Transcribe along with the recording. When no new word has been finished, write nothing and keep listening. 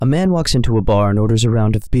A man walks into a bar and orders a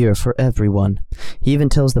round of beer for everyone. He even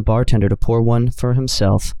tells the bartender to pour one for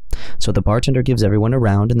himself. So the bartender gives everyone a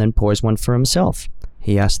round and then pours one for himself.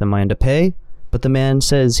 He asks the man to pay, but the man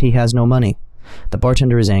says he has no money. The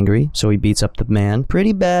bartender is angry, so he beats up the man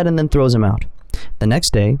pretty bad and then throws him out. The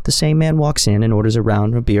next day, the same man walks in and orders a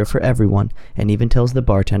round of beer for everyone, and even tells the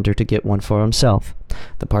bartender to get one for himself.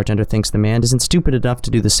 The bartender thinks the man isn't stupid enough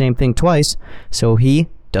to do the same thing twice, so he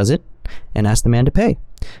does it and asks the man to pay.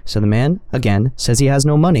 So the man, again, says he has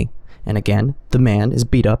no money, and again, the man is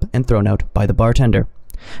beat up and thrown out by the bartender.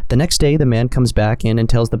 The next day, the man comes back in and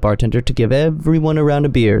tells the bartender to give everyone a round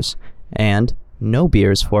of beers, and no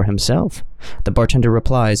beers for himself. The bartender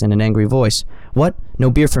replies in an angry voice, "What?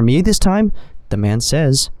 No beer for me this time?" The man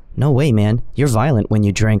says, "No way, man. You're violent when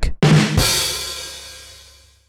you drink."